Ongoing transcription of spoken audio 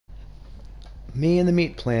Me and the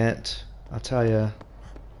meat plant, I'll tell you,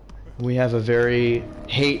 we have a very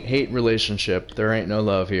hate-hate relationship. There ain't no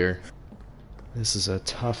love here. This is a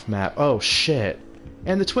tough map. Oh, shit.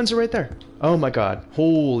 And the twins are right there. Oh my god.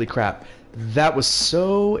 Holy crap. That was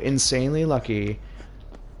so insanely lucky.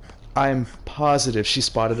 I'm positive she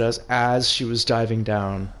spotted us as she was diving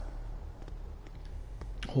down.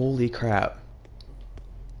 Holy crap.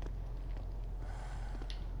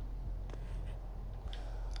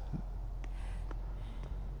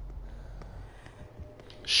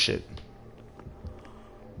 Shit.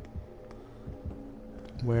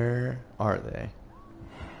 Where are they?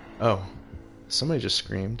 Oh. Somebody just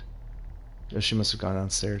screamed. Oh, she must have gone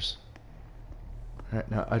downstairs. Alright,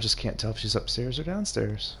 now I just can't tell if she's upstairs or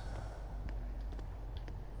downstairs.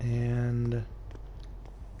 And...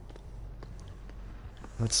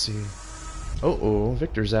 let's see. Oh,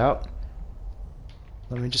 Victor's out.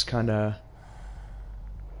 Let me just kinda...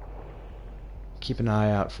 keep an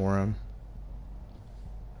eye out for him.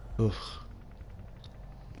 Ugh.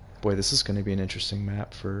 Boy, this is gonna be an interesting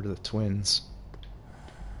map for the twins.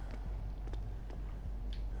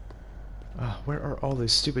 Where are all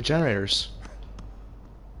these stupid generators?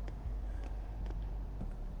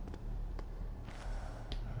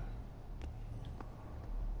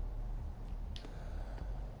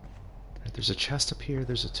 There's a chest up here,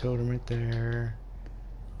 there's a totem right there.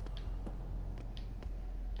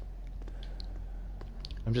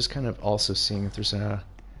 I'm just kind of also seeing if there's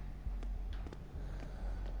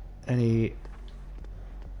any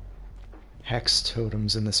hex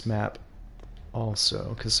totems in this map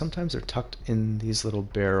also, because sometimes they're tucked in these little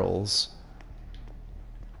barrels.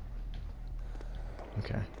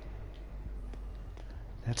 Okay.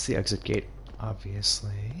 That's the exit gate,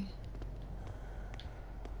 obviously.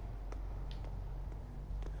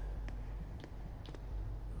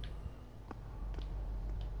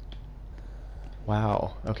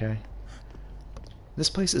 Wow, okay. This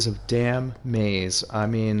place is a damn maze. I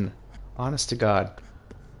mean, honest to God.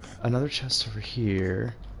 Another chest over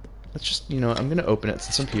here. Let's just, you know, I'm gonna open it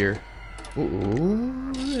since I'm here.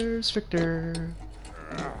 Ooh, there's Victor.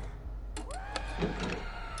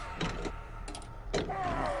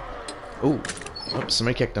 Ooh, oops,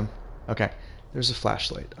 somebody kicked him. Okay, there's a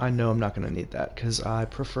flashlight. I know I'm not gonna need that, because I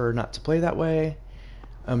prefer not to play that way.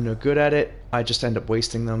 I'm no good at it. I just end up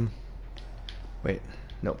wasting them. Wait,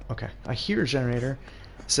 nope, okay. I hear a generator.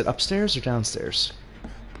 Is it upstairs or downstairs?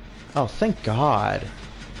 Oh, thank God.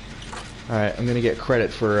 Alright, I'm gonna get credit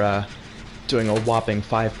for doing a whopping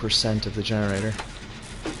 5% of the generator.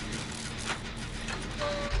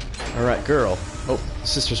 Alright, girl. Oh,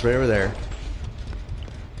 sister's right over there.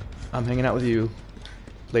 I'm hanging out with you,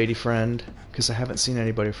 lady friend, because I haven't seen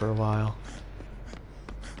anybody for a while.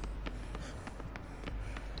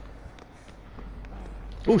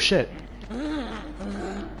 Oh, shit.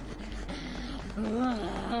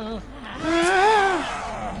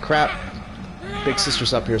 Crap. Big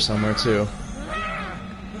sister's up here somewhere, too.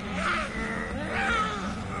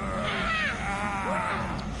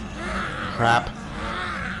 Crap.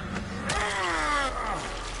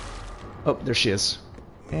 Oh, there she is.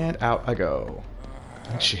 And out I go. I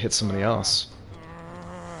think she hit somebody else.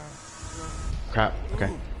 Crap. Okay.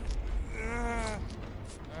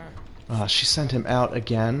 She sent him out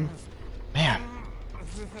again. Man.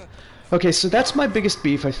 Okay, so that's my biggest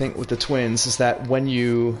beef, I think, with the twins, is that when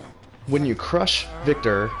you crush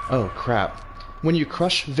Victor... Oh, crap. When you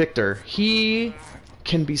crush Victor, he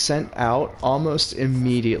can be sent out almost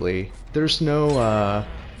immediately. There's no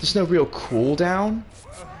real cooldown.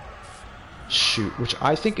 Shoot, which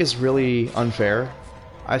I think is really unfair.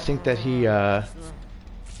 I think that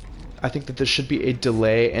I think that there should be a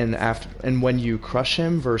delay in when you crush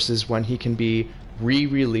him versus when he can be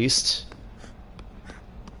re-released.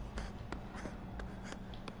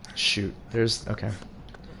 Shoot, there's... okay.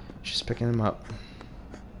 She's picking him up.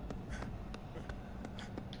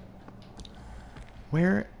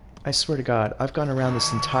 Where? I swear to God, I've gone around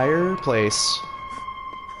this entire place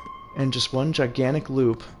in just one gigantic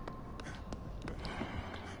loop.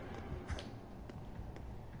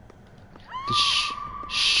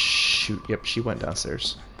 Shoot, yep, she went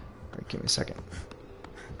downstairs. Alright, give me a second.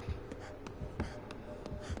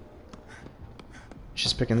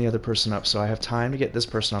 She's picking the other person up, so I have time to get this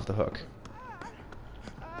person off the hook.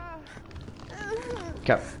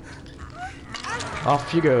 Okay.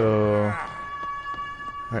 Off you go.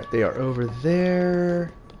 Alright, they are over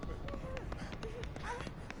there.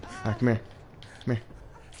 Alright, come here. Come here.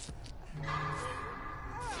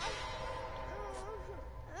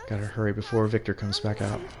 Gotta hurry before Victor comes back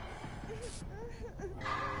out.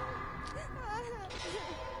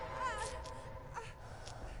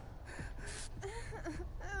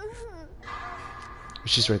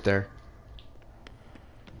 She's right there.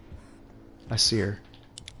 I see her.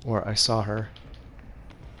 Or I saw her.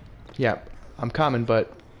 Yeah, I'm coming,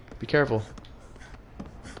 but be careful.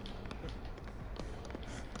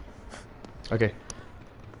 Okay.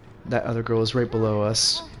 That other girl is right below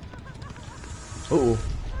us. Uh-oh.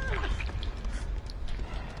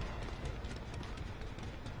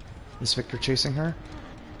 Is Victor chasing her?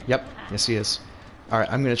 Yep. Yes, he is.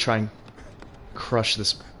 Alright, I'm gonna try and crush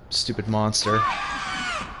this stupid monster.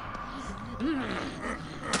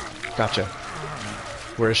 Gotcha.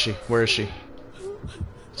 Where is she? Where is she?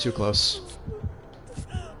 Too close.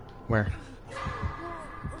 Where?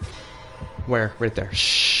 Where? Right there.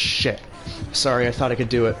 Shit. Sorry, I thought I could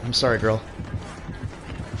do it. I'm sorry, girl.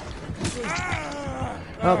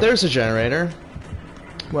 Oh, there's a generator.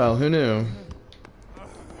 Well, who knew?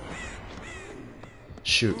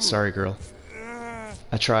 Shoot, sorry, girl.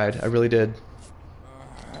 I tried. I really did.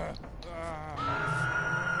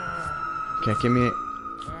 Okay, give me...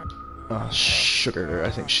 Oh, sugar. I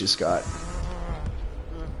think she's got...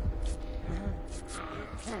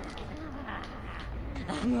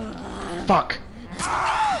 Fuck!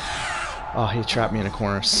 Oh, he trapped me in a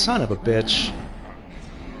corner. Son of a bitch.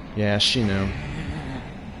 Yeah, she knew.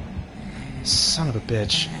 Son of a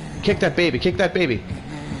bitch. Kick that baby! Kick that baby!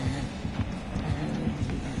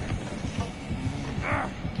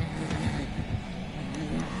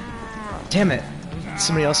 Damn it! Did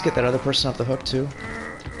somebody else get that other person off the hook, too?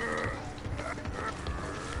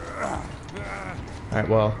 Alright,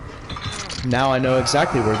 well... Now I know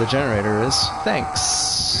exactly where the generator is.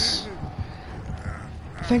 Thanks!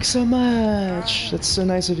 Thanks so much! That's so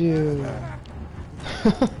nice of you.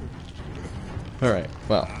 Alright,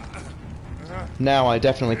 well. Now I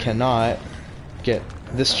definitely cannot get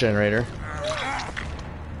this generator.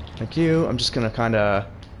 Thank you. I'm just gonna kinda...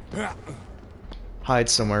 hide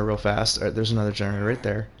somewhere real fast. Alright, there's another generator right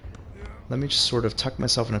there. Let me just sort of tuck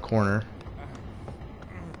myself in a corner.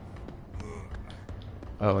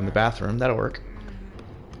 Oh, in the bathroom. That'll work.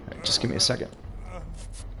 Alright, just give me a second.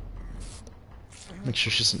 Make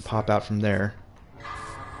sure she doesn't pop out from there.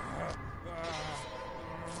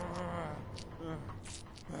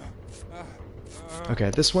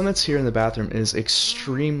 Okay, this one that's here in the bathroom is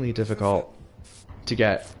extremely difficult to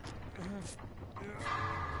get.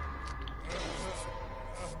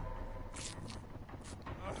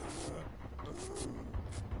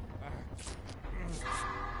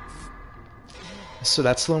 So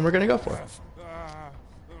that's the one we're gonna go for.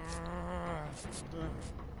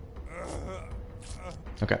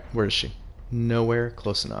 Okay, where is she? Nowhere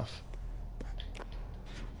close enough.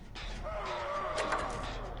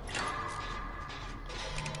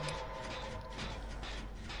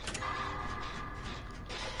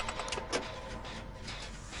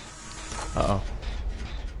 Uh-oh.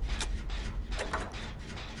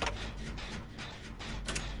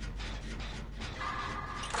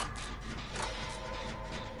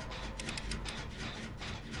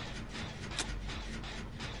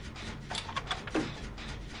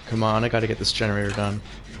 Come on, I gotta get this generator done.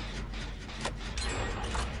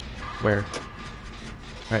 Where?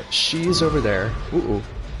 Alright, she's over there. Ooh.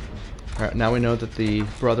 Alright, now we know that the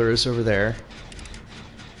brother is over there.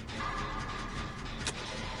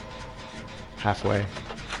 Halfway.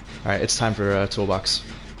 Alright, it's time for a toolbox.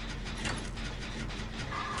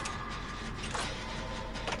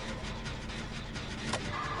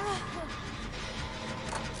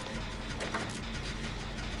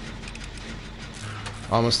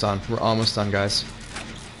 Almost done. We're almost done, guys.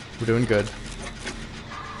 We're doing good.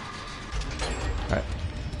 Alright.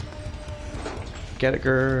 Get it,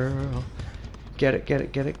 girl. Get it, get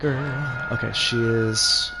it, get it, girl. Okay, she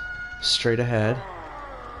is straight ahead.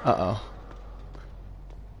 Uh-oh.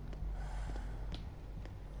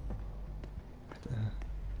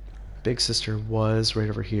 Big sister was right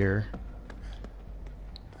over here.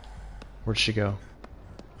 Where'd she go?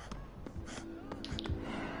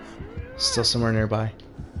 Still somewhere nearby.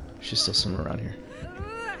 She's still somewhere around here.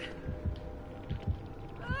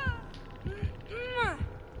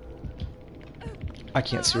 I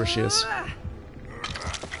can't see where she is.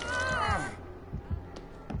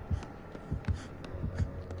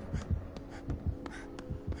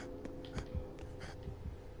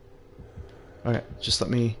 Okay, just let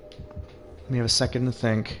me have a second to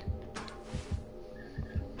think.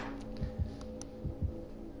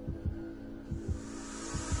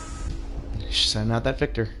 She said, not that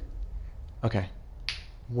Victor. Okay.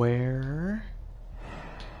 Where?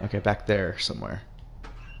 Okay, back there somewhere.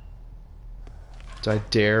 Do I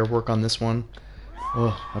dare work on this one?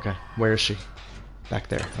 Oh, okay. Where is she? Back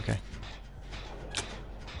there. Okay.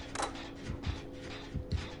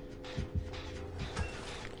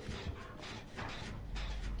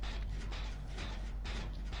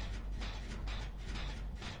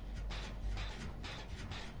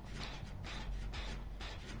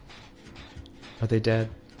 Are they dead?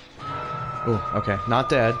 Oh, okay. Not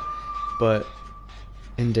dead, but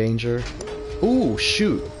in danger. Ooh,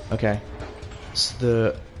 shoot. Okay. So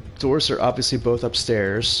the doors are obviously both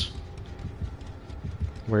upstairs.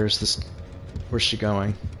 Where's she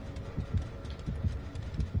going?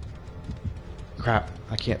 Crap,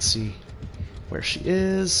 I can't see where she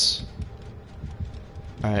is.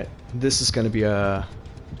 Alright, this is gonna be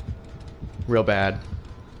real bad.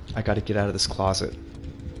 I gotta get out of this closet.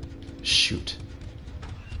 Shoot.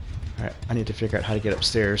 Alright, I need to figure out how to get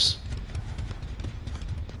upstairs.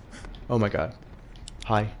 Oh my god.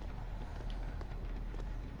 Hi.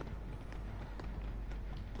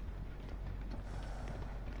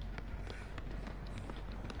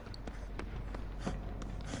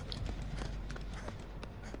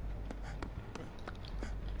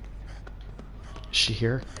 Is she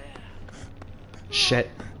here? Shit.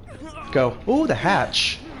 Go. Ooh, the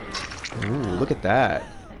hatch. Ooh, look at that.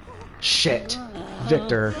 Shit.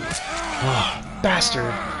 Victor. Oh,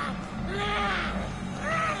 bastard.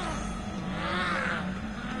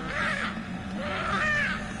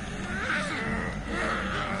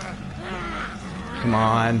 Come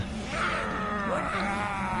on.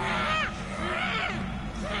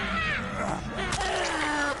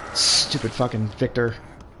 Stupid fucking Victor.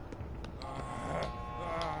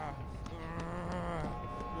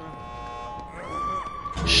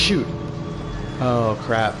 Shoot. Oh,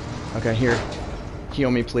 crap. Okay, here.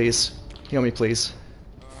 Heal me, please. Heal me, please.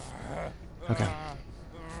 Okay.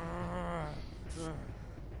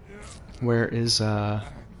 Where is, our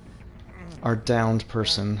downed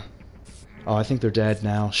person? Oh, I think they're dead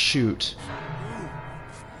now. Shoot.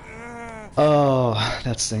 Oh,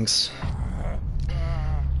 that stinks.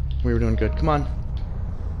 We were doing good. Come on.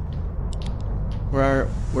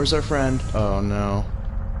 Where's our friend? Oh, no.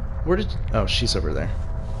 Oh, she's over there.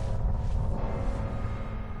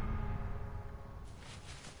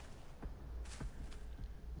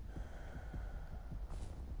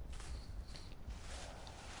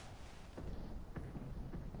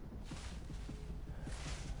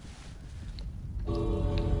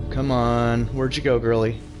 Come on. Where'd you go,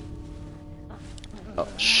 girlie? Oh,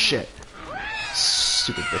 shit.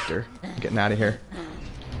 Stupid Victor. I'm getting out of here.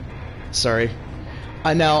 Sorry.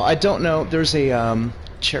 Now, I don't know. There's a,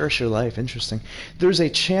 cherish your life. Interesting. There's a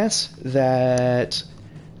chance that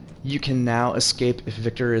you can now escape if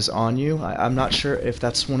Victor is on you. I'm not sure if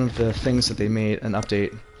that's one of the things that they made an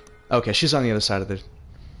update. Okay, she's on the other side of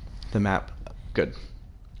the map. Good.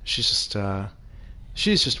 She's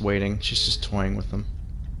just waiting. She's just toying with them.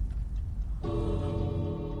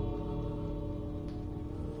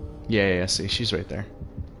 Yeah, see, she's right there.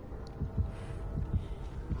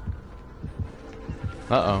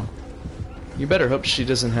 Uh-oh. You better hope she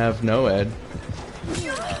doesn't have NOED.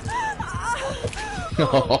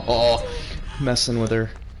 Oh, messing with her.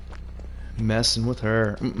 Messing with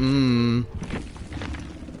her.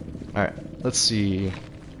 Alright, let's see.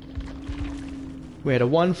 We had a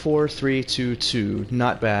 1, 4, 3, 2, 2.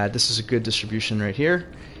 Not bad. This is a good distribution right here.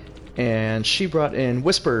 And she brought in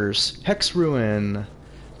Whispers, Hex Ruin,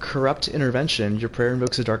 Corrupt Intervention. Your prayer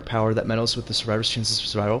invokes a dark power that meddles with the survivor's chances of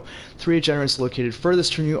survival. 3 generators located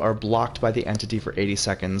furthest from you are blocked by the entity for 80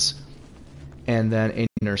 seconds. And then a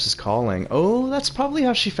nurse is calling. Oh, that's probably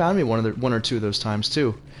how she found me one or two of those times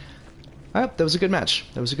too. Alright, that was a good match.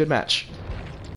 That was a good match.